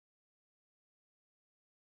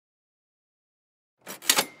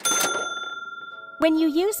When you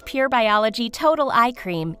use Pure Biology Total Eye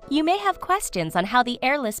Cream, you may have questions on how the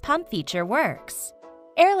airless pump feature works.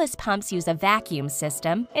 Airless pumps use a vacuum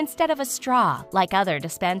system instead of a straw like other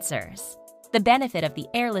dispensers. The benefit of the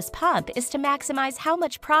airless pump is to maximize how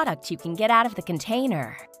much product you can get out of the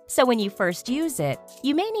container. So when you first use it,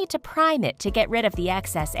 you may need to prime it to get rid of the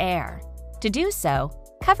excess air. To do so,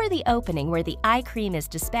 cover the opening where the eye cream is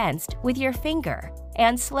dispensed with your finger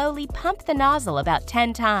and slowly pump the nozzle about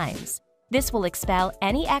 10 times. This will expel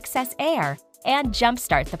any excess air and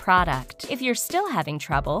jumpstart the product. If you're still having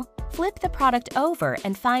trouble, flip the product over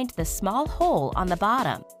and find the small hole on the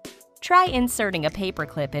bottom. Try inserting a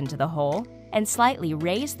paperclip into the hole and slightly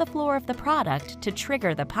raise the floor of the product to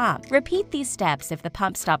trigger the pump. Repeat these steps if the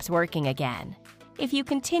pump stops working again. If you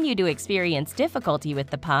continue to experience difficulty with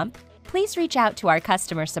the pump, please reach out to our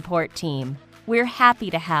customer support team. We're happy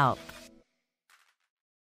to help.